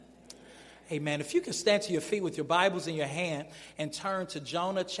Amen. If you can stand to your feet with your Bibles in your hand and turn to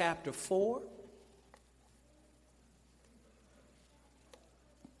Jonah chapter 4.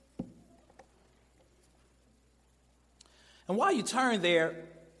 And while you turn there,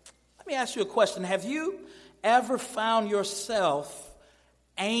 let me ask you a question. Have you ever found yourself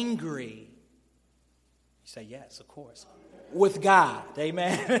angry? You say yes, of course. With God.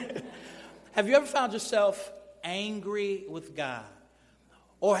 Amen. Have you ever found yourself angry with God?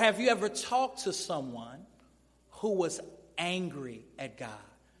 Or have you ever talked to someone who was angry at God?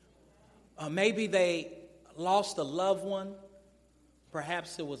 Maybe they lost a loved one.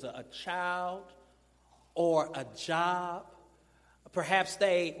 Perhaps it was a child or a job. Perhaps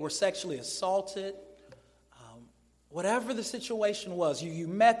they were sexually assaulted. Whatever the situation was, you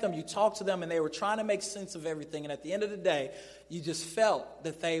met them, you talked to them, and they were trying to make sense of everything. And at the end of the day, you just felt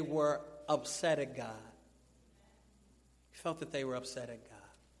that they were upset at God. You felt that they were upset at God.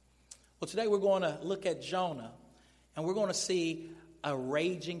 Well, today we're going to look at Jonah, and we're going to see a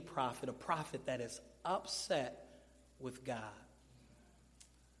raging prophet, a prophet that is upset with God.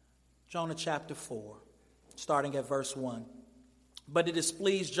 Jonah chapter 4, starting at verse 1. But it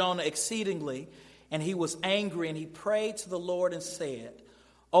displeased Jonah exceedingly, and he was angry, and he prayed to the Lord and said,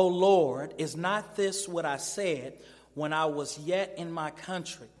 O Lord, is not this what I said when I was yet in my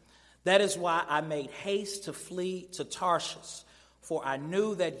country? That is why I made haste to flee to Tarshish, for I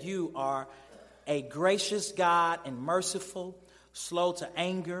knew that you are a gracious God and merciful, slow to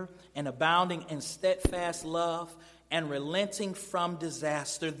anger, and abounding in steadfast love, and relenting from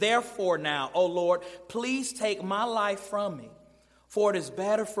disaster. Therefore now, O Lord, please take my life from me, for it is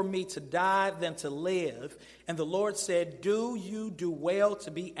better for me to die than to live. And the Lord said, Do you do well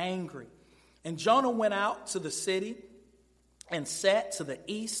to be angry? And Jonah went out to the city and sat to the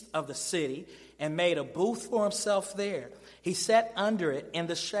east of the city and made a booth for himself there. He sat under it in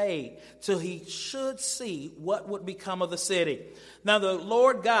the shade till he should see what would become of the city. Now the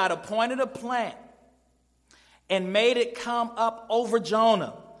Lord God appointed a plant and made it come up over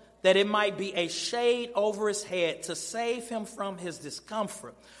Jonah, that it might be a shade over his head to save him from his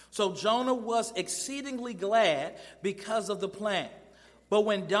discomfort. So Jonah was exceedingly glad because of the plant. But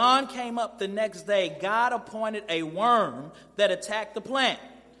when dawn came up the next day, God appointed a worm that attacked the plant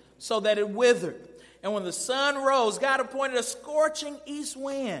so that it withered. And when the sun rose, God appointed a scorching east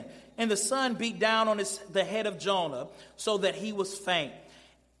wind, and the sun beat down on the head of Jonah so that he was faint.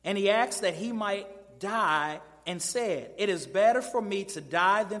 And he asked that he might die and said, It is better for me to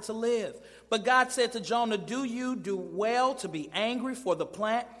die than to live. But God said to Jonah, Do you do well to be angry for the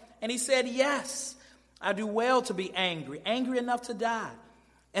plant? And he said, Yes, I do well to be angry enough to die.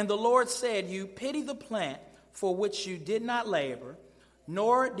 And the Lord said, You pity the plant for which you did not labor,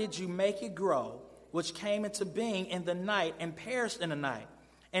 nor did you make it grow, which came into being in the night and perished in the night.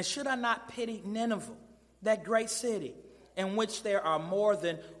 And should I not pity Nineveh, that great city, in which there are more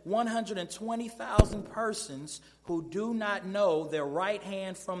than 120,000 persons who do not know their right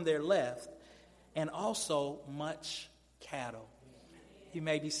hand from their left, and also much cattle? You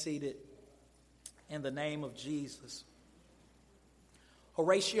may be seated in the name of Jesus.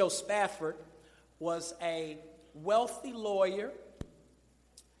 Horatio Spafford was a wealthy lawyer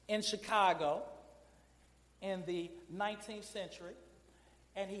in Chicago in the 19th century,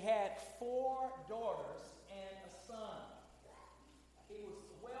 and he had 4 daughters and a son. He was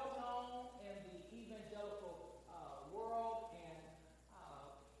well known in the evangelical world, and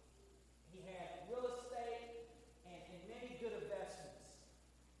he had real estate and many good investments.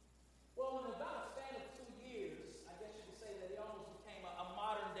 Well, in about a span of 2 years, I guess you could say that he almost became a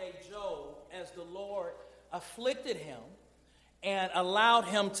modern-day Job, as the Lord afflicted him and allowed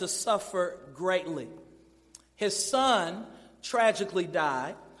him to suffer greatly. His son tragically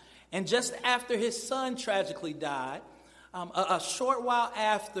died, and just after his son tragically died, a short while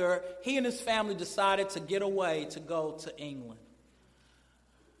after, he and his family decided to get away to go to England.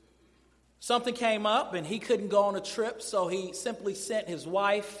 Something came up, and he couldn't go on a trip, so he simply sent his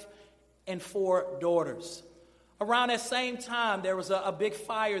wife and 4 daughters. Around that same time, there was a big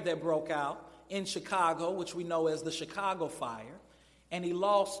fire that broke out in Chicago, which we know as the Chicago Fire, and he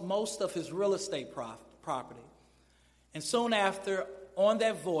lost most of his real estate property. And soon after, on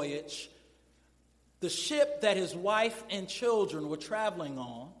that voyage, the ship that his wife and children were traveling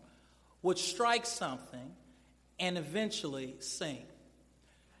on would strike something and eventually sink.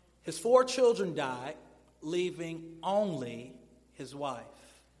 His 4 children died, leaving only his wife.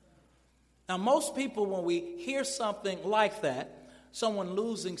 Now, most people, when we hear something like that, someone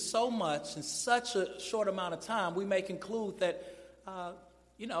losing so much in such a short amount of time, we may conclude that,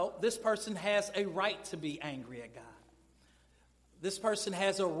 this person has a right to be angry at God. This person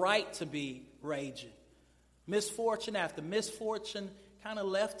has a right to be raging. Misfortune after misfortune kind of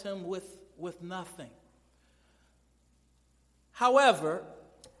left him with nothing. However,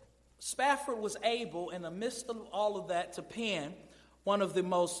 Spafford was able, in the midst of all of that, to pen one of the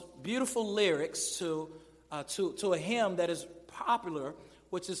most beautiful lyrics to a hymn that is popular,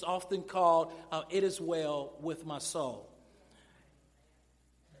 which is often called "It Is Well With My Soul."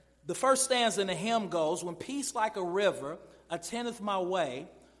 The first stanza in the hymn goes, "When peace like a river attendeth my way,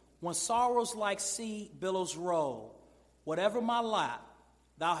 when sorrows like sea billows roll, whatever my lot,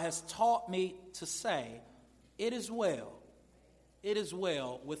 thou hast taught me to say, it is well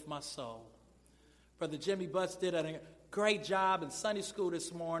with my soul." Brother Jimmy Butts did a great job in Sunday school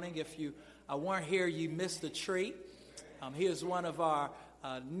this morning. If you weren't here, you missed a treat. He is one of our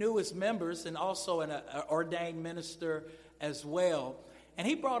newest members and also an ordained minister as well. And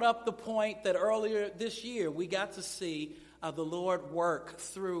he brought up the point that earlier this year we got to see the Lord work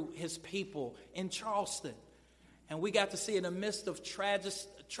through his people in Charleston. And we got to see in the midst of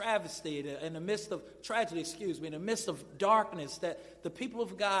in the midst of darkness, that the people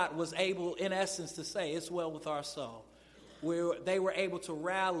of God was able, in essence, to say, it's well with our soul. They were able to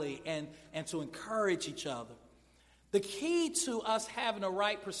rally and to encourage each other. The key to us having a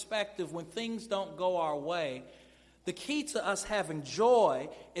right perspective when things don't go our way, the key to us having joy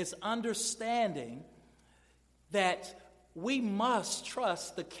is understanding that we must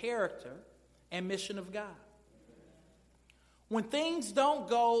trust the character and mission of God. When things don't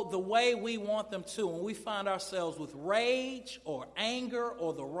go the way we want them to, when we find ourselves with rage or anger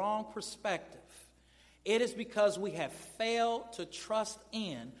or the wrong perspective, it is because we have failed to trust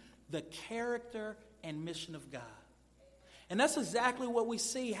in the character and mission of God. And that's exactly what we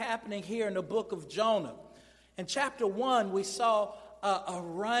see happening here in the book of Jonah. In chapter 1, we saw a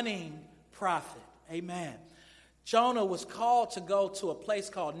running prophet. Amen. Jonah was called to go to a place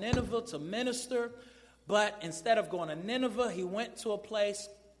called Nineveh to minister, but instead of going to Nineveh, he went to a place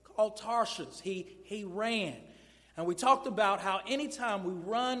called Tarshish. He ran. And we talked about how anytime we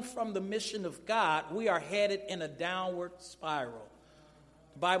run from the mission of God, we are headed in a downward spiral.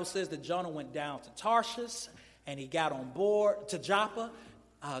 The Bible says that Jonah went down to Tarshish, and he got on board to Joppa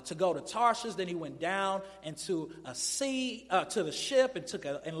to go to Tarshish. Then he went down into to the ship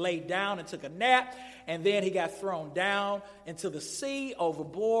and laid down and took a nap. And then he got thrown down into the sea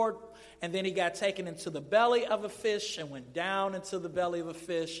overboard. And then he got taken into the belly of a fish and went down into the belly of a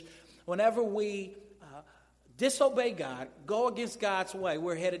fish. Whenever we disobey God, go against God's way,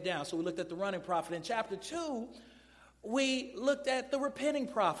 we're headed down. So we looked at the running prophet. In chapter 2, we looked at the repenting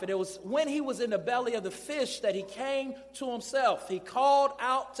prophet. It was when he was in the belly of the fish that he came to himself. He called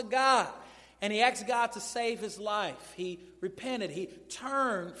out to God, and he asked God to save his life. He repented. He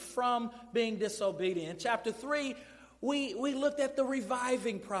turned from being disobedient. In chapter 3, we looked at the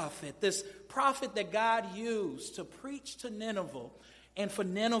reviving prophet, this prophet that God used to preach to Nineveh and for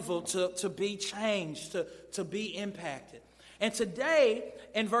Nineveh to be changed, to be impacted. And today,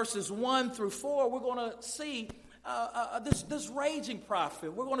 in verses 1 through 4, we're going to see this raging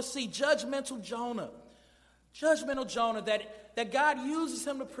prophet. We're going to see judgmental Jonah. Judgmental Jonah, that God uses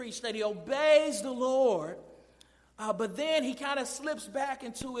him to preach, that he obeys the Lord, but then he kind of slips back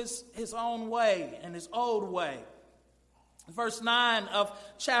into his own way and his old way. Verse 9 of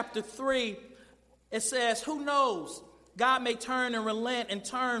chapter 3, it says, "Who knows? God may turn and relent and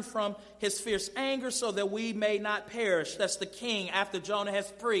turn from his fierce anger so that we may not perish." That's the king after Jonah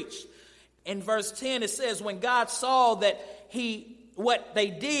has preached. In verse 10, it says, "When God saw that what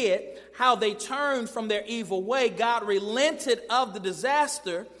they did, how they turned from their evil way, God relented of the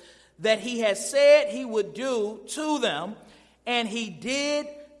disaster that he had said he would do to them, and he did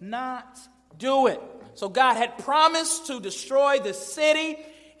not do it." So God had promised to destroy the city.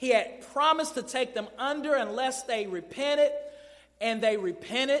 He had promised to take them under unless they repented, and they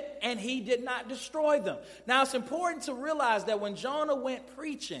repented, and he did not destroy them. Now, it's important to realize that when Jonah went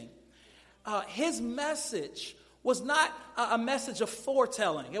preaching, his message was not a message of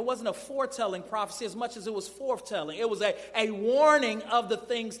foretelling. It wasn't a foretelling prophecy as much as it was foretelling. It was a warning of the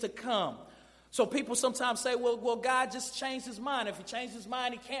things to come. So people sometimes say, well, God just changed his mind. If he changed his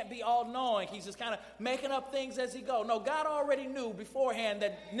mind, he can't be all-knowing. He's just kind of making up things as he goes. No, God already knew beforehand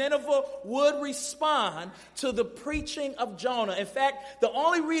that Nineveh would respond to the preaching of Jonah. In fact, the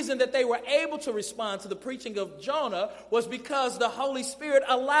only reason that they were able to respond to the preaching of Jonah was because the Holy Spirit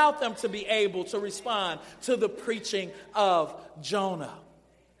allowed them to be able to respond to the preaching of Jonah.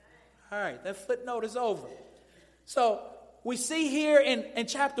 All right, that footnote is over. So we see here in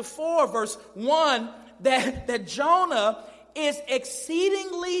chapter 4, verse 1, that Jonah is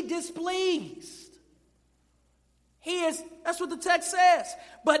exceedingly displeased. That's what the text says.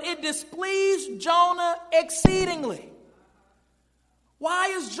 But it displeased Jonah exceedingly. Why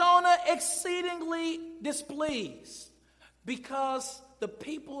is Jonah exceedingly displeased? Because the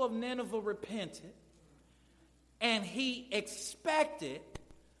people of Nineveh repented, and he expected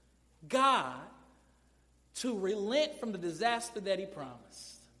God to relent from the disaster that he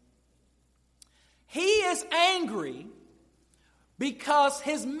promised. He is angry because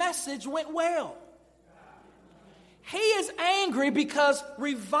his message went well. He is angry because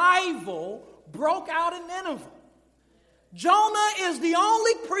revival broke out in Nineveh. Jonah is the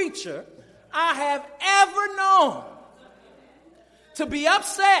only preacher I have ever known to be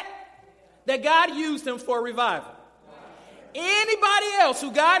upset that God used him for revival. Anybody else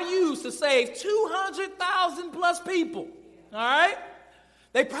who God used to save 200,000 plus people, all right,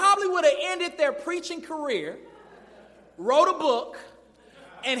 they probably would have ended their preaching career, wrote a book,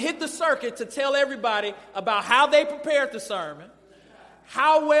 and hit the circuit to tell everybody about how they prepared the sermon,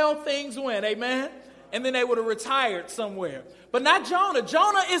 how well things went, amen? And then they would have retired somewhere. But not Jonah.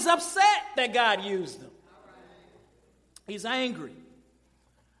 Jonah is upset that God used him. He's angry.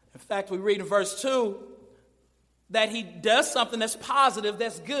 In fact, we read in verse 2 that he does something that's positive,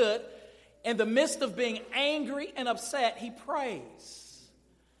 that's good. In the midst of being angry and upset, he prays.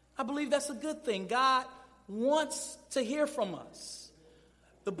 I believe that's a good thing. God wants to hear from us.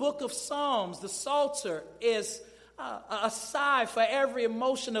 The book of Psalms, the Psalter, is a sigh for every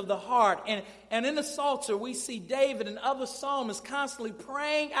emotion of the heart. And in the Psalter, we see David and other psalmists constantly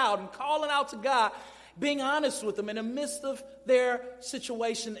praying out and calling out to God, being honest with them in the midst of their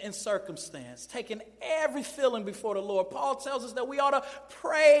situation and circumstance, taking every feeling before the Lord. Paul tells us that we ought to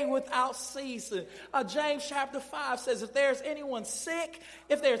pray without ceasing. James chapter 5 says, if there's anyone sick,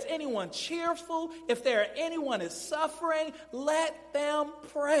 if there's anyone cheerful, if anyone is suffering, let them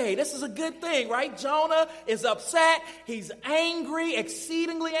pray. This is a good thing, right? Jonah is upset. He's angry,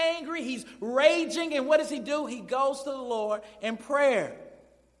 exceedingly angry. He's raging. And what does he do? He goes to the Lord in prayer.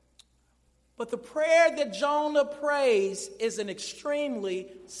 But the prayer that Jonah prays is an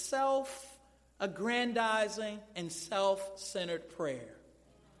extremely self-aggrandizing and self-centered prayer.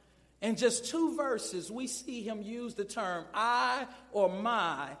 In just 2 verses, we see him use the term I or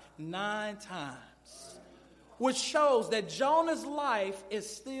my 9 times, which shows that Jonah's life is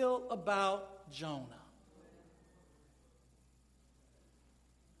still about Jonah.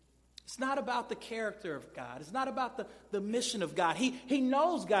 It's not about the character of God. It's not about the mission of God. He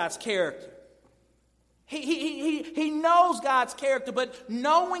knows God's character. He knows God's character, but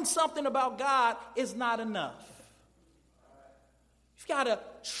knowing something about God is not enough. You've got to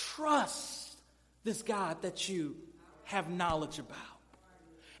trust this God that you have knowledge about.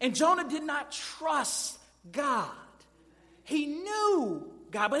 And Jonah did not trust God. He knew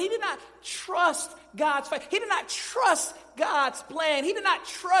God, but he did not trust God's faith. He did not trust God's plan. He did not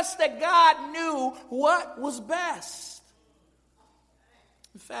trust that God knew what was best.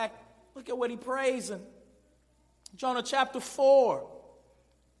 In fact, look at what he prays in Jonah chapter 4,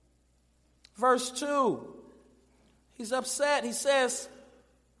 verse 2. He's upset. He says,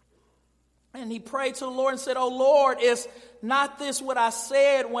 and he prayed to the Lord and said, "O Lord, is not this what I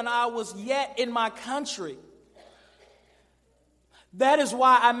said when I was yet in my country? That is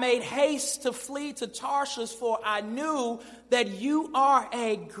why I made haste to flee to Tarshish, for I knew that you are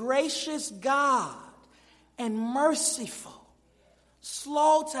a gracious God and merciful,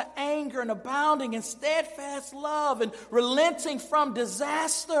 slow to anger and abounding in steadfast love and relenting from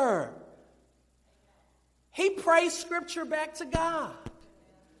disaster." He prays scripture back to God.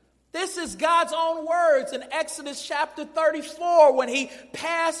 This is God's own words in Exodus chapter 34 when he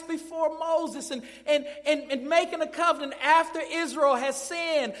passed before Moses and making a covenant after Israel has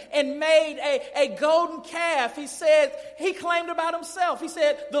sinned and made a golden calf. He claimed about himself. He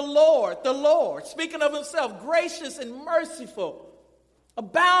said, the Lord, speaking of himself, gracious and merciful,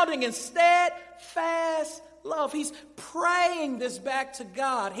 abounding in steadfast love. He's praying this back to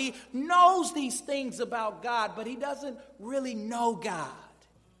God. He knows these things about God, but he doesn't really know God.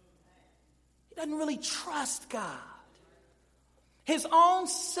 He doesn't really trust God. His own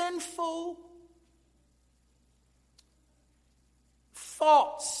sinful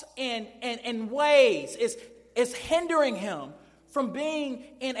thoughts and ways is hindering him from being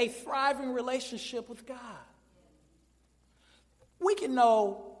in a thriving relationship with God. We can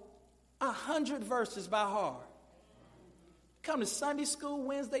know 100 verses by heart. Come to Sunday school,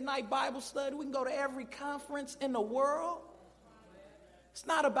 Wednesday night Bible study. We can go to every conference in the world. It's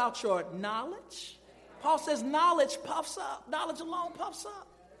not about your knowledge. Paul says knowledge puffs up. Knowledge alone puffs up.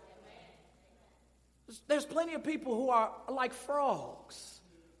 There's plenty of people who are like frogs.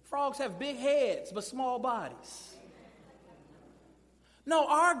 Frogs have big heads but small bodies. No,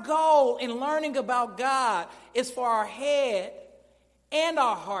 our goal in learning about God is for our head and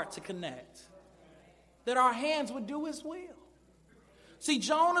our heart to connect. That our hands would do his will. See,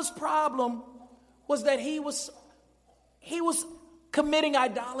 Jonah's problem was that he was committing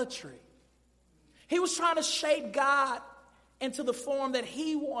idolatry. He was trying to shape God into the form that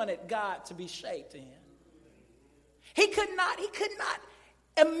he wanted God to be shaped in. He could not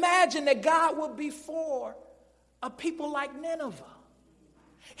imagine that God would be for a people like Nineveh.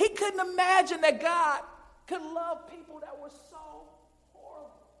 He couldn't imagine that God could love people that were so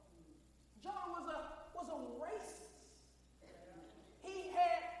horrible. Jonah was a racist.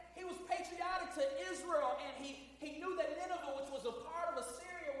 He was patriotic to Israel, and he knew that Nineveh, which was a part of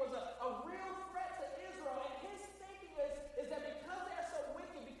Assyria, was a real threat to Israel. And his thinking is that because they're so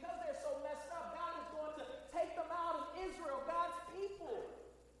wicked, because they're so messed up, God is going to take them out of Israel. God's people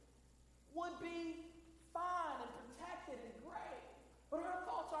would be fine and protected and great. But her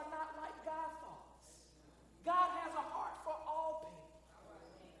thoughts are not like God's thoughts. God has a heart for all people.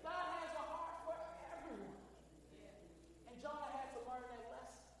 God has a heart for everyone. And Jonah had to learn that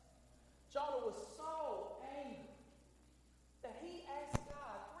lesson. Jonah was so angry that he asked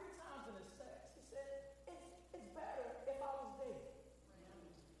God 3 times in his text. He said, it's better if I was dead.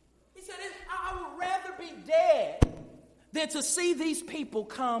 He said, I would rather be dead than to see these people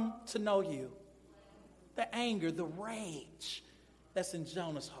come to know you. The anger, the rage that's in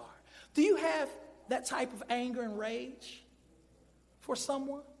Jonah's heart. Do you have that type of anger and rage for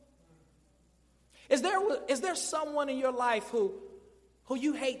someone? Is there someone in your life who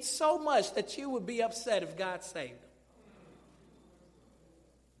you hate so much that you would be upset if God saved them?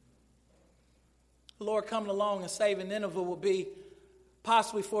 The Lord coming along and saving Nineveh would be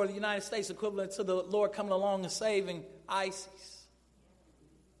possibly for the United States equivalent to the Lord coming along and saving ISIS.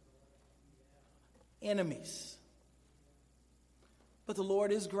 Enemies. But the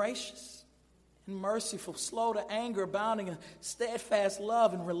Lord is gracious and merciful, slow to anger, abounding in steadfast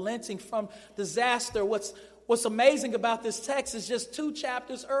love, and relenting from disaster. What's amazing about this text is just 2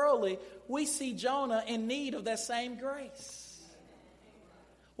 chapters early, we see Jonah in need of that same grace.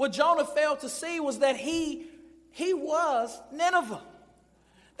 What Jonah failed to see was that he was Nineveh,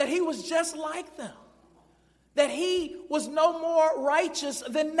 that he was just like them, that he was no more righteous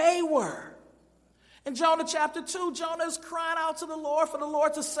than they were. In Jonah chapter 2, Jonah is crying out to the Lord for the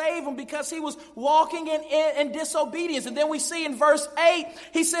Lord to save him because he was walking in disobedience. And then we see in verse 8,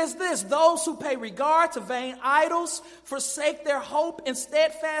 he says this: those who pay regard to vain idols forsake their hope in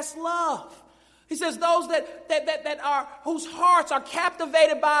steadfast love. He says those that are whose hearts are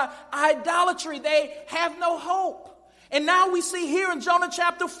captivated by idolatry, they have no hope. And now we see here in Jonah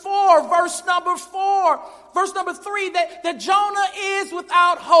chapter 4, verse number 3, that Jonah is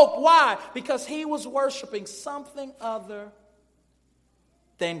without hope. Why? Because he was worshiping something other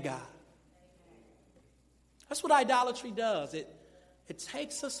than God. That's what idolatry does. It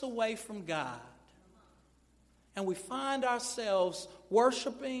takes us away from God. And we find ourselves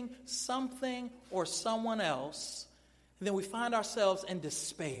worshiping something or someone else. And then we find ourselves in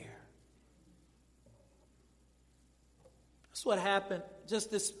despair. That's what happened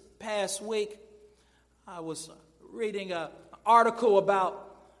just this past week. I was reading an article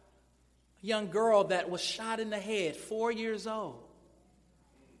about a young girl that was shot in the head, 4 years old,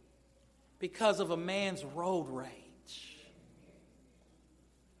 because of a man's road rage.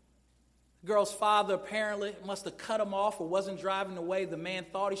 The girl's father apparently must have cut him off or wasn't driving the way the man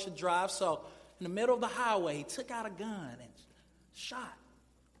thought he should drive. So in the middle of the highway, he took out a gun and shot,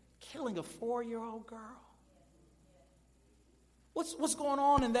 killing a 4-year-old girl. What's going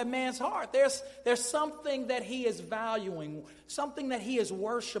on in that man's heart? There's something that he is valuing, something that he is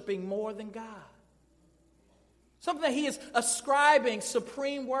worshiping more than God. Something that he is ascribing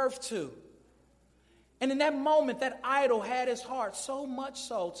supreme worth to. And in that moment, that idol had his heart so much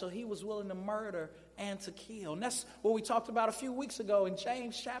so till he was willing to murder and to kill. And that's what we talked about a few weeks ago in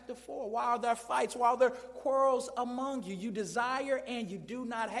James chapter 4. Why are there fights? Why are there quarrels among you? You desire and you do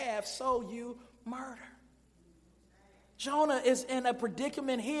not have, so you murder. Jonah is in a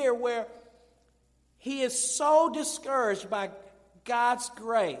predicament here where he is so discouraged by God's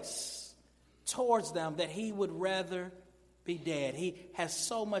grace towards them that he would rather be dead. He has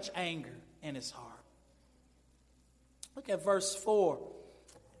so much anger in his heart. Look at verse 4.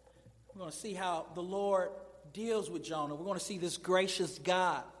 We're going to see how the Lord deals with Jonah. We're going to see this gracious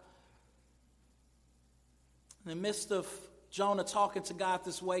God. In the midst of Jonah talking to God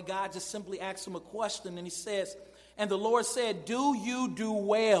this way, God just simply asks him a question, and he says, and the Lord said, do you do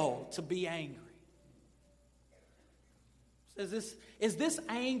well to be angry? Is this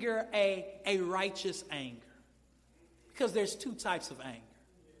anger a righteous anger? Because there's two types of anger.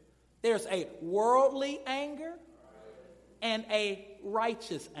 There's a worldly anger and a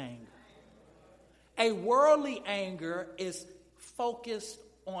righteous anger. A worldly anger is focused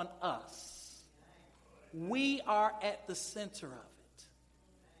on us. We are at the center of it.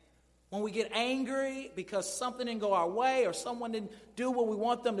 When we get angry because something didn't go our way or someone didn't do what we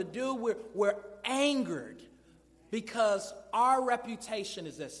want them to do, we're angered because our reputation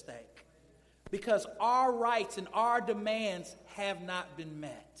is at stake. Because our rights and our demands have not been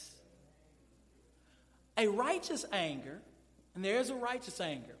met. A righteous anger, and there is a righteous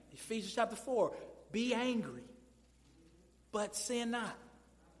anger. Ephesians chapter 4, be angry, but sin not.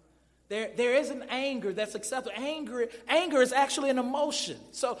 There is an anger that's acceptable. Anger is actually an emotion.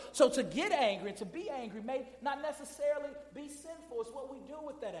 So to get angry and to be angry may not necessarily be sinful. It's what we do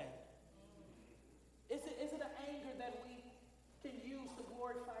with that anger. Is it an anger that we can use to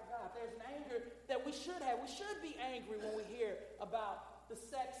glorify God? There's an anger that we should have. We should be angry when we hear about the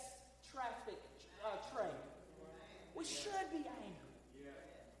sex traffic trade. We should be angry.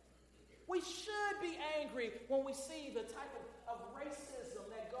 We should be angry when we see the type of racism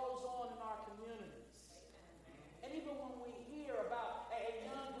that goes on in our communities. And even when we hear about a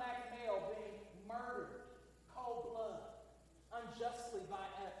young black male being murdered, cold blood, unjustly by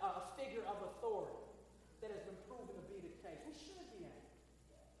a figure of authority that has been proven to be the case. We should be angry.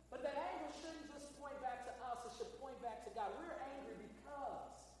 But that anger shouldn't just point back to us. It should point back to God. We're angry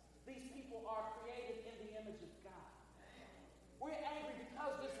because these people are created in the image of God. We're angry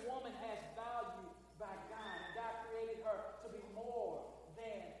because this woman has value by God. And God created her to be more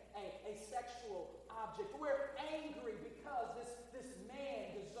than a sexual object. We're angry because this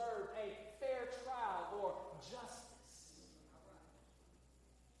man deserved a fair trial or justice.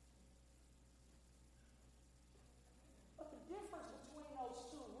 But the difference between those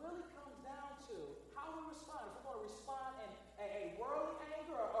two really comes down to how we respond. If we're going to respond in a worldly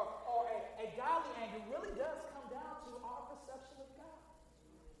anger or a godly anger, it really does come down to our perception of God.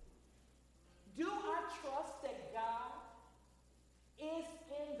 Do I trust that God is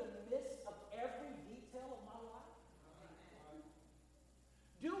in the midst of every detail of my life?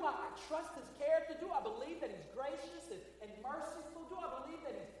 Do I trust his character? Do I believe that he's gracious and merciful? Do I believe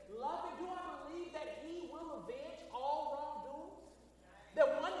that he's loving? Do I believe that he will avenge all wrongdoings?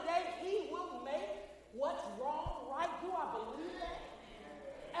 That one day he will make what's wrong right? Do I believe that?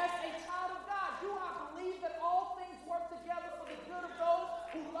 As a child of God, do I believe that all things work together for the good of those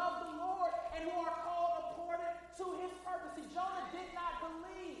who love the Lord and who are called according to his purpose? See, Jonah did not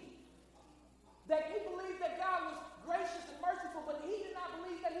believe that he believed that God was gracious and merciful, but he did not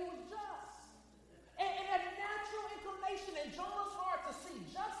believe that he was just. And a natural inclination in Jonah's heart to see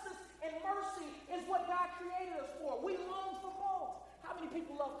justice and mercy is what God created us for. We long for both. How many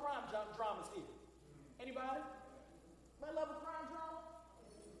people love crime dramas here? Anybody? Anybody love a crime drama?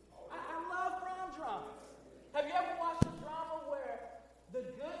 I love crime dramas. Have you ever watched a drama where the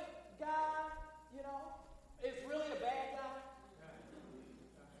good guy, is really a bad guy?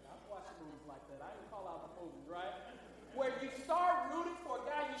 I've watched movies like that. I didn't call out the movies, right? Where you start rooting for a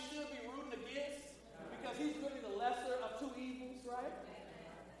guy you should be rooting against because he's really the lesser of two evils, right?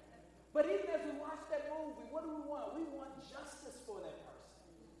 But even as we watch that movie, what do we want? We want justice for that person.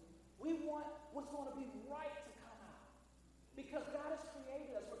 We want what's going to be right to come out. Because God has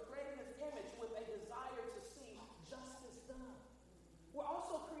created us. We're created in his image with a desire to see justice done. We're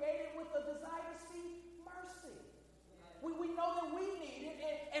also created with a desire to see mercy. We know that we need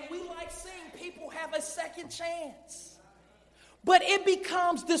it, and we like seeing people have a second chance. But it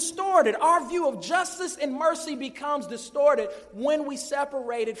becomes distorted. Our view of justice and mercy becomes distorted when we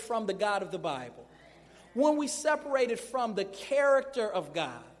separate it from the God of the Bible. When we separate it from the character of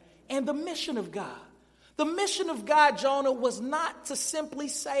God and the mission of God. The mission of God, Jonah, was not to simply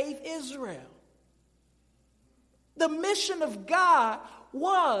save Israel. The mission of God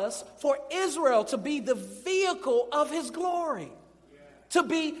was for Israel to be the vehicle of his glory. To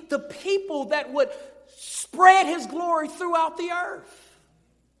be the people that would spread his glory throughout the earth.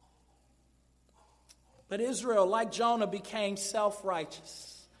 But Israel, like Jonah, became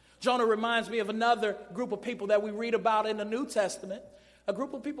self-righteous. Jonah reminds me of another group of people that we read about in the New Testament. A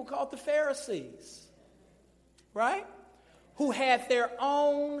group of people called the Pharisees. Right? Who had their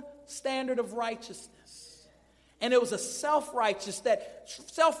own standard of righteousness. And it was a self-righteousness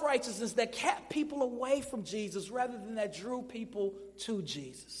that kept people away from Jesus rather than that drew people to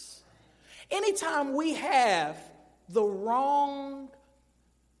Jesus. Anytime we have the wrong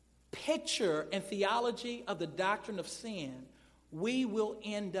picture and theology of the doctrine of sin, we will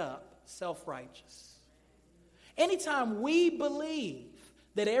end up self-righteous. Anytime we believe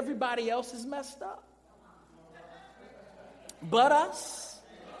that everybody else is messed up, but us,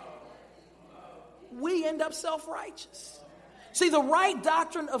 we end up self-righteous. See, the right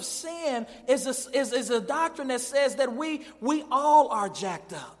doctrine of sin is a doctrine that says that we all are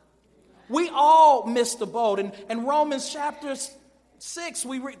jacked up. We all missed the boat. In Romans chapter 3,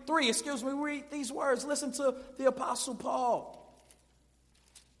 we read these words. Listen to the Apostle Paul.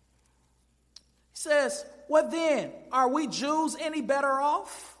 He says, what then? Are we Jews any better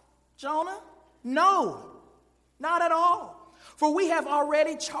off, Jonah? No, not at all. For we have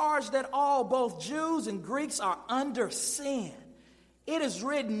already charged that all, both Jews and Greeks, are under sin. It is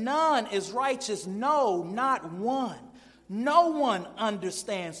written, none is righteous, no, not one. No one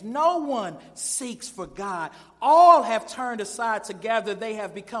understands. No one seeks for God. All have turned aside together. They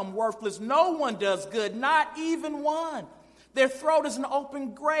have become worthless. No one does good, not even one. Their throat is an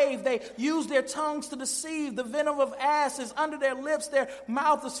open grave. They use their tongues to deceive. The venom of asses under their lips. Their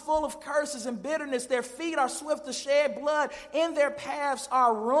mouth is full of curses and bitterness. Their feet are swift to shed blood. In their paths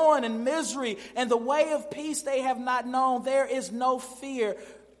are ruin and misery. And the way of peace they have not known. There is no fear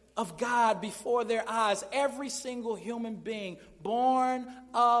of God before their eyes. Every single human being born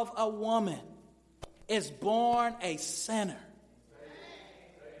of a woman is born a sinner.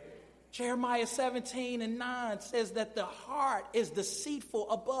 Jeremiah 17:9 says that the heart is deceitful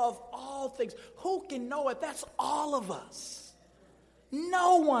above all things. Who can know it? That's all of us.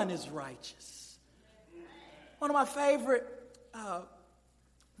 No one is righteous. One of my favorite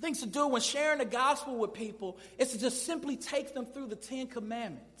things to do when sharing the gospel with people is to just simply take them through the 10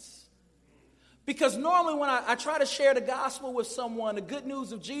 Commandments. Because normally when I try to share the gospel with someone, the good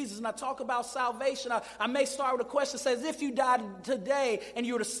news of Jesus, and I talk about salvation, I may start with a question that says, if you died today and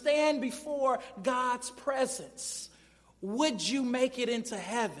you were to stand before God's presence, would you make it into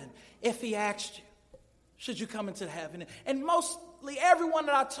heaven if he asked you? Should you come into heaven? And mostly everyone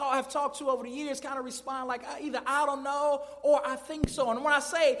that I have talked to over the years kind of respond like, either I don't know or I think so. And when I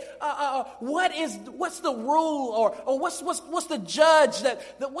say, what's the rule or what's the judge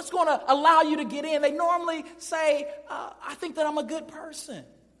that what's going to allow you to get in? They normally say, I think that I'm a good person.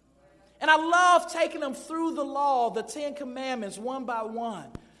 And I love taking them through the law, the 10 Commandments, one by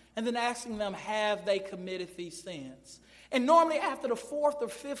one, and then asking them, have they committed these sins? And normally after the 4th or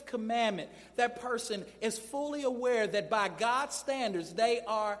 5th commandment, that person is fully aware that by God's standards, they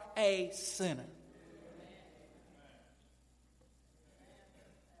are a sinner.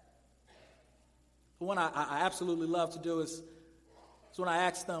 One I absolutely love to do is when I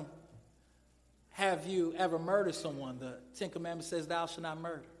ask them, have you ever murdered someone? The 10 Commandments says, thou shalt not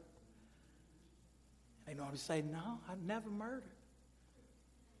murder. They normally say, no, I've never murdered.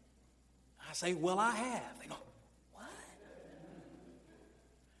 I say, well, I have. They go,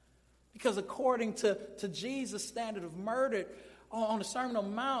 because according to Jesus' standard of murder on the Sermon on the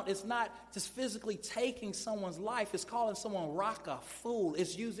Mount, it's not just physically taking someone's life. It's calling someone raka, fool.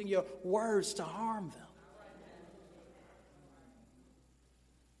 It's using your words to harm them.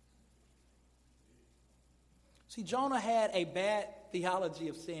 See, Jonah had a bad theology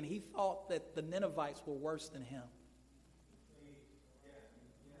of sin. He thought that the Ninevites were worse than him.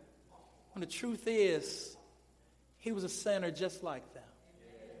 When the truth is, he was a sinner just like them.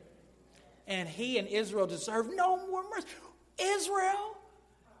 And he and Israel deserve no more mercy. Israel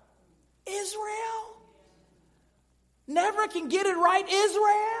never can get it right.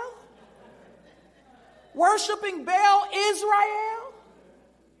 Israel worshiping Baal. Israel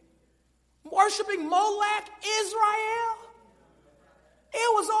worshiping Molech. Israel.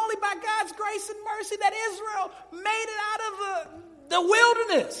 It was only by God's grace and mercy that Israel made it out of the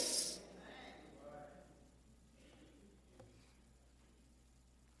wilderness.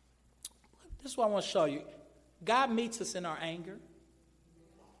 This is what I want to show you. God meets us in our anger.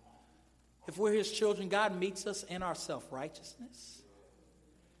 If we're his children, God meets us in our self-righteousness.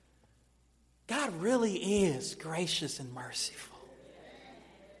 God really is gracious and merciful.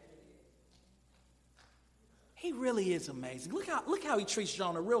 He really is amazing. Look how he treats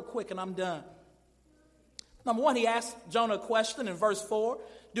Jonah real quick, and I'm done. Number one, he asked Jonah a question in verse 4.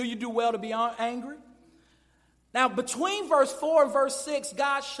 Do you do well to be angry? Now, between verse 4 and verse 6,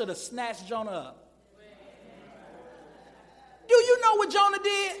 God should have snatched Jonah up. Do you know what Jonah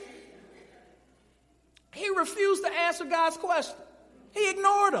did? He refused to answer God's question. He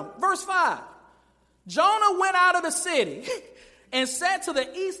ignored him. Verse 5. Jonah went out of the city and sat to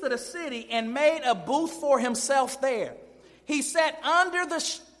the east of the city and made a booth for himself there. He sat under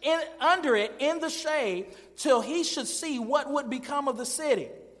it in the shade till he should see what would become of the city.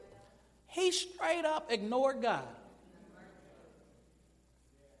 He straight up ignored God.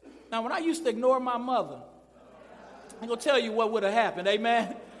 Now, when I used to ignore my mother, I'm going to tell you what would have happened,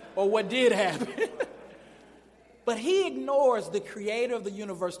 amen? Or what did happen. But he ignores the creator of the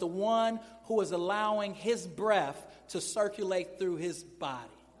universe, the one who is allowing his breath to circulate through his body.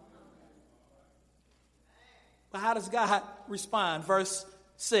 But how does God respond? Verse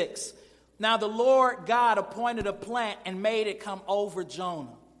 6. Now the Lord God appointed a plant and made it come over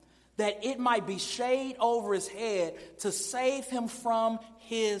Jonah, that it might be shade over his head to save him from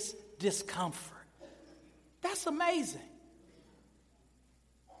his discomfort. That's amazing.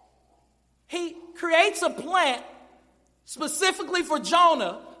 He creates a plant specifically for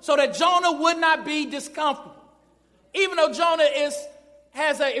Jonah so that Jonah would not be discomfortable, even though Jonah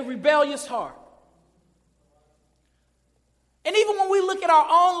has a rebellious heart. And even when we look at our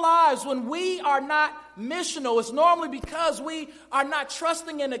own lives, when we are not missional, it's normally because we are not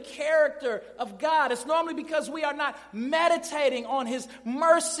trusting in the character of God. It's normally because we are not meditating on his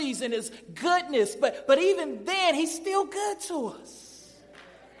mercies and his goodness. But even then, he's still good to us.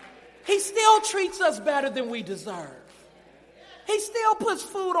 He still treats us better than we deserve. He still puts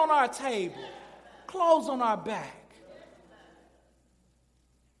food on our table, clothes on our back.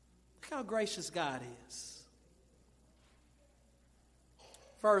 Look how gracious God is.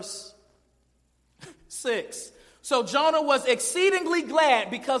 Verse 6. So Jonah was exceedingly glad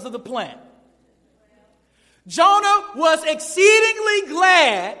because of the plant. Jonah was exceedingly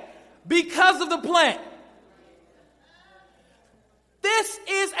glad because of the plant. This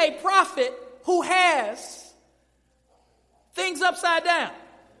is a prophet who has things upside down.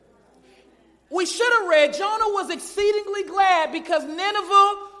 We should have read Jonah was exceedingly glad because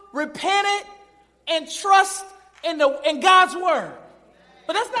Nineveh repented and trusted in God's word.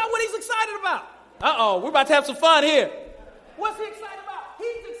 But that's not what he's excited about. Uh-oh, we're about to have some fun here. What's he excited about?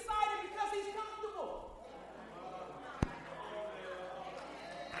 He's excited because he's comfortable.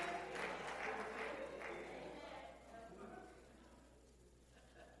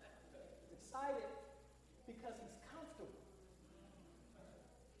 Excited because he's comfortable.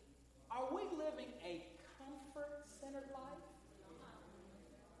 Are we living a comfort-centered life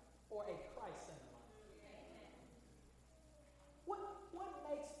or a Christ-centered life? What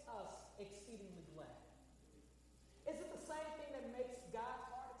makes us exceedingly glad? Is it the same thing that makes God's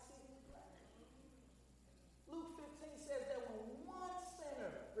heart exceedingly glad? Luke 15 says that when one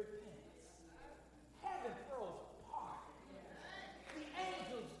sinner repents, heaven throws a party. The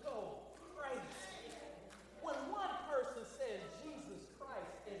angels go crazy. When one person says Jesus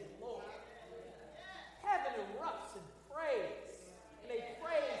Christ is Lord, heaven erupts in praise. And they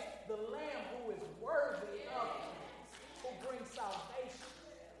praise the Lamb who is worthy of it, who brings salvation.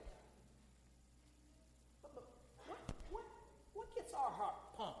 But what gets our heart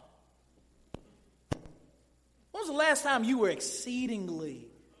pumping? When was the last time you were exceedingly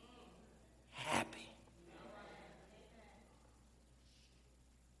happy?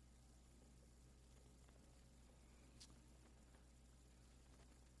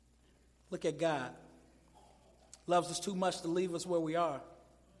 Look at God. Loves us too much to leave us where we are.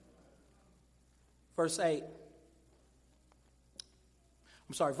 Verse 7.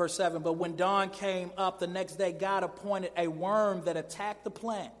 But when dawn came up the next day, God appointed a worm that attacked the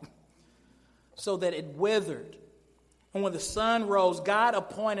plant so that it withered. And when the sun rose, God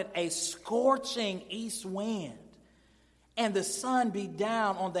appointed a scorching east wind, and the sun beat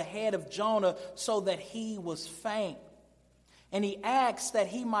down on the head of Jonah so that he was faint. And he asked that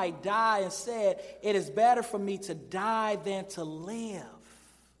he might die and said, "It is better for me to die than to live."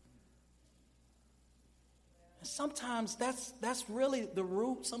 And sometimes that's really the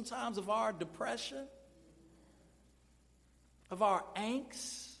root sometimes of our depression, of our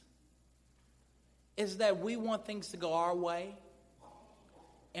angst, is that we want things to go our way.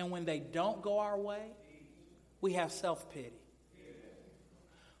 And when they don't go our way, we have self-pity.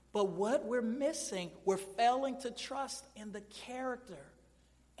 But what we're missing, we're failing to trust in the character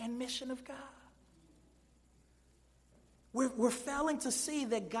and mission of God. We're failing to see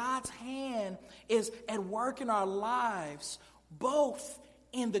that God's hand is at work in our lives, both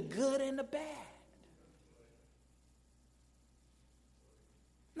in the good and the bad.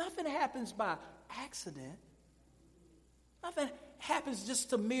 Nothing happens by accident. Nothing happens just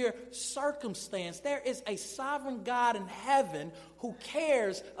to mere circumstance. There is a sovereign God in heaven who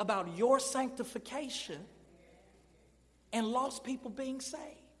cares about your sanctification and lost people being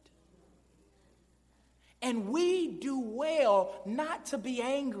saved. And we do well not to be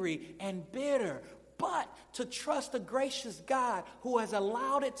angry and bitter, but to trust a gracious God who has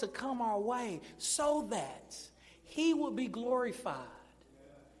allowed it to come our way so that he will be glorified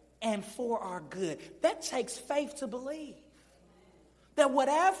and for our good. That takes faith to believe that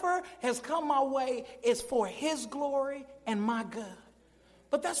whatever has come my way is for his glory and my good.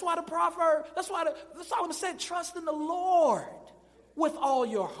 But that's why the Solomon said, trust in the Lord with all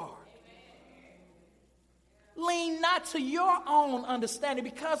your heart. Lean not to your own understanding,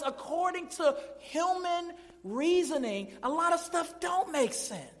 because according to human reasoning, a lot of stuff don't make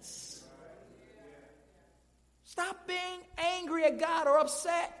sense. Stop being angry at God or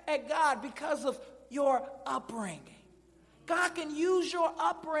upset at God because of your upbringing. God can use your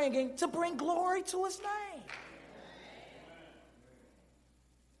upbringing to bring glory to his name.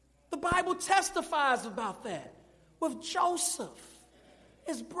 The Bible testifies about that with Joseph,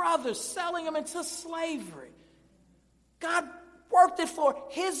 his brothers selling him into slavery. God worked it for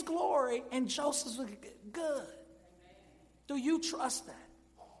his glory, and Joseph was good. Do you trust that?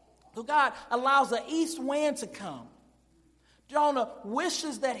 So God allows an east wind to come. Jonah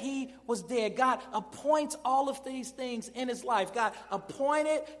wishes that he was dead. God appoints all of these things in his life. God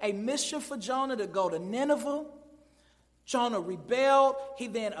appointed a mission for Jonah to go to Nineveh. Jonah rebelled. He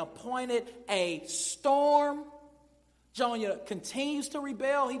then appointed a storm. Jonah continues to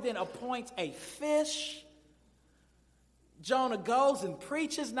rebel. He then appoints a fish. Jonah goes and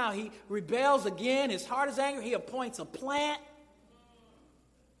preaches. Now he rebels again. His heart is angry. He appoints a plant.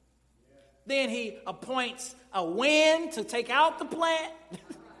 Then he appoints a wind to take out the plant.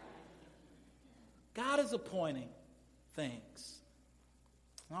 God is appointing things.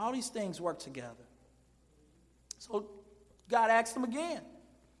 And all these things work together. So God asked him again.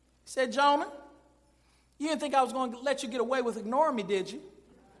 He said, Jonah, you didn't think I was going to let you get away with ignoring me, did you?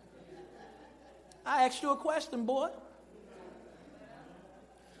 I asked you a question, boy.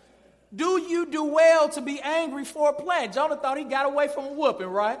 Do you do well to be angry for a plant? Jonah thought he got away from a whooping,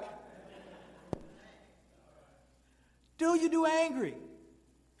 right? Do you do angry?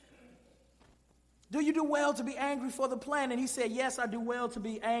 Do you do well to be angry for the plant? And he said, yes, I do well to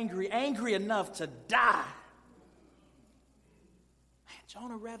be angry enough to die. Man,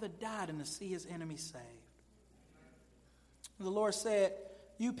 Jonah rather die than to see his enemy saved. The Lord said,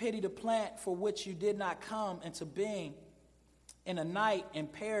 you pity the plant for which you did not come into being in a night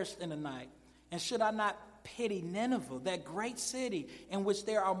and perished in a night. And should I not pity Nineveh, that great city in which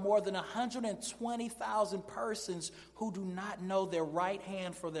there are more than 120,000 persons who do not know their right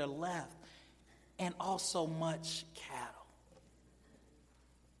hand from their left, and also much cattle?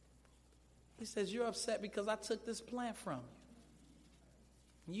 He says, you're upset because I took this plant from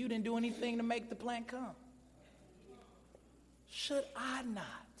you. You didn't do anything to make the plant come. Should I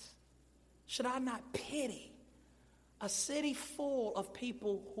not pity a city full of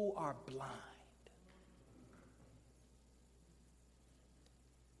people who are blind?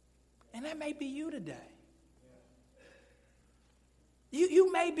 And that may be you today.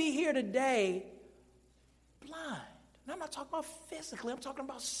 You may be here today blind. And I'm not talking about physically, I'm talking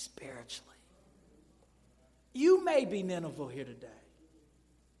about spiritually. You may be Nineveh here today.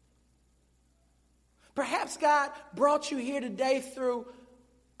 Perhaps God brought you here today through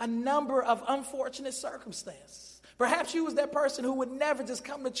a number of unfortunate circumstances. Perhaps you was that person who would never just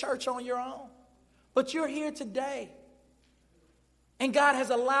come to church on your own. But you're here today. And God has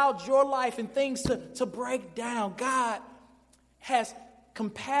allowed your life and things to break down. God has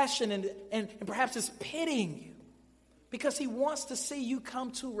compassion and perhaps is pitying you because he wants to see you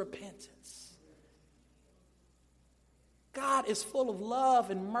come to repentance. God is full of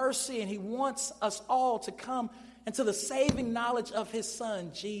love and mercy, and he wants us all to come into the saving knowledge of his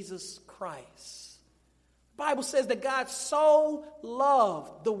Son, Jesus Christ. The Bible says that God so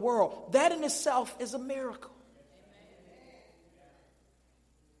loved the world. That in itself is a miracle.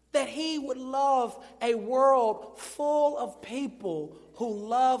 That he would love a world full of people who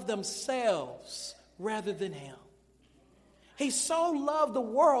love themselves rather than him. He so loved the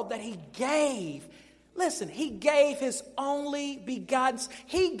world that he gave. Listen, he gave his only begotten.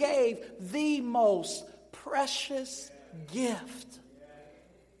 He gave the most precious gift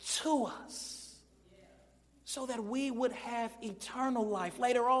to us so that we would have eternal life.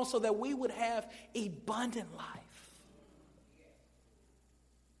 Later on, so that we would have abundant life.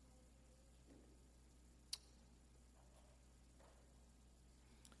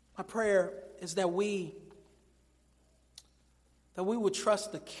 My prayer is that we would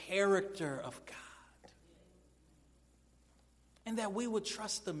trust the character of God, and that we would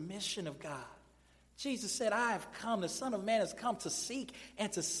trust the mission of God. Jesus said, I have come, the Son of Man has come to seek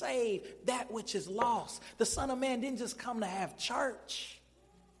and to save that which is lost. The Son of Man didn't just come to have church.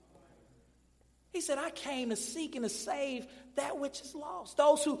 He said, I came to seek and to save that which is lost.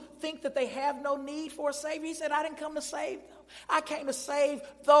 Those who think that they have no need for a Savior, he said, I didn't come to save them. I came to save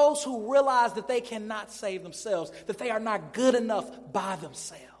those who realize that they cannot save themselves, that they are not good enough by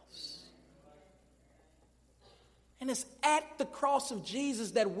themselves. And it's at the cross of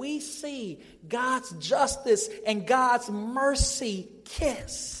Jesus that we see God's justice and God's mercy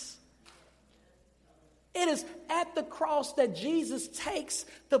kiss. It is at the cross that Jesus takes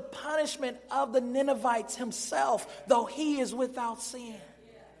the punishment of the Ninevites himself, though he is without sin.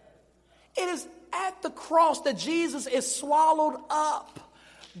 It is at the cross that Jesus is swallowed up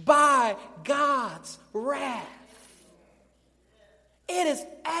by God's wrath. It is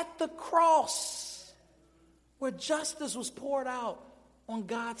at the cross where justice was poured out on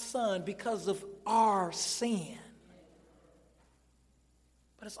God's Son because of our sin.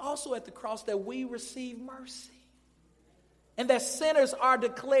 But it's also at the cross that we receive mercy. And that sinners are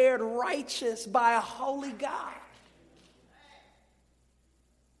declared righteous by a holy God.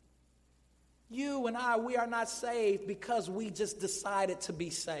 You and I, we are not saved because we just decided to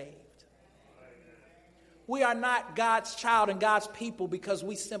be saved. We are not God's child and God's people because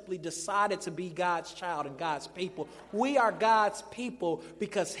we simply decided to be God's child and God's people. We are God's people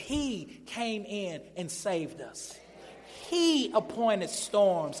because he came in and saved us. He appointed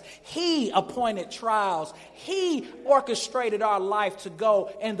storms. He appointed trials. He orchestrated our life to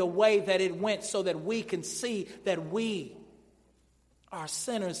go in the way that it went so that we can see that we are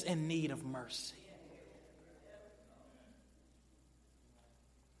sinners in need of mercy.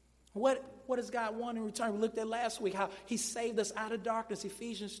 What does God want in return? We looked at last week how he saved us out of darkness,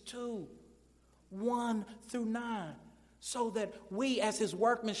 Ephesians 2, 1 through 9, so that we as his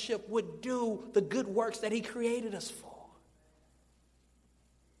workmanship would do the good works that he created us for.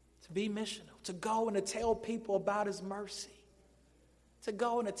 To be missional, to go and to tell people about his mercy, to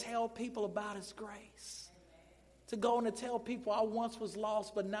go and to tell people about his grace, to go and to tell people I once was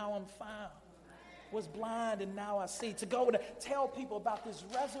lost but now I'm found. Was blind and now I see. To go and to tell people about this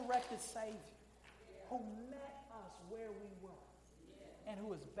resurrected Savior who met us where we were and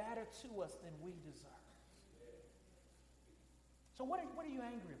who is better to us than we deserve. So what are you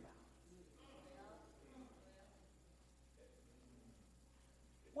angry about?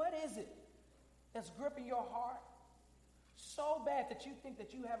 What is it that's gripping your heart so bad that you think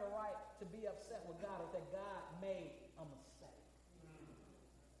that you have a right to be upset with God or that God made a mistake?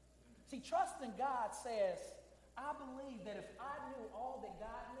 See, trust in God says, I believe that if I knew all that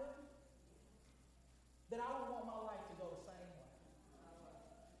God knew, then I would want my life to go the same way.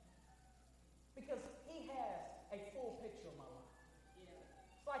 Because he has a full picture of my life.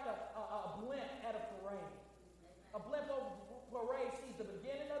 It's like a blimp at a parade. A blimp over the parade sees the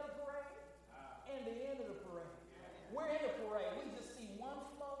beginning of the parade and the end of the parade. We're in the parade. We just see one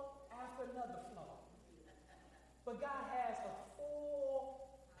flow after another flow. But God has a full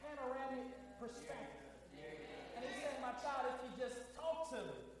panoramic perspective. And he's saying, my child, if you just talk to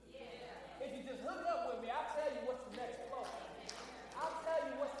me, if you just hook up with me, I'll tell you what's the next flow. I'll tell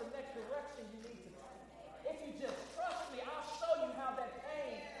you what's the next direction you need to take. If you just trust me, I'll show you how that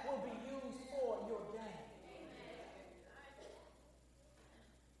pain will be used for your gain.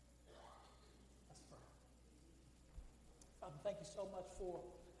 Let's pray. Father, thank you so much for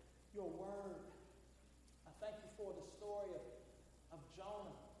your word. I thank you for the story of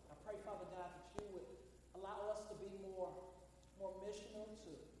Jonah. I pray, Father God, that you would allow us to be more missional,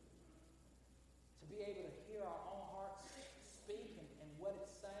 to be able to hear our own hearts speak and what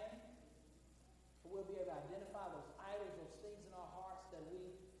it's saying. So we'll be able to identify those idols, those things in our hearts that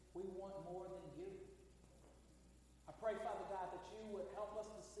we want more than you. I pray, Father God, that you would help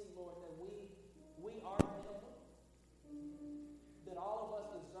us to see, Lord, that we are minimal, that all of us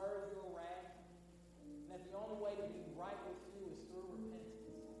deserve your wrath, and that the only way to be right with you is through repentance.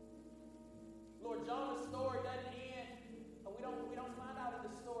 Lord, Jonah's story doesn't end. We don't find out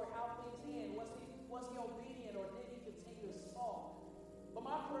in the story how things end. Was he obedient or did he continue to stalk? But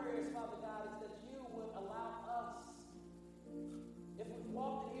my prayer is, Father God, is that you would allow us, if we've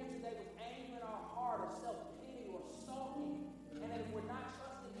walked in here today with anger in our heart or self-pity or stalking, and that if we're not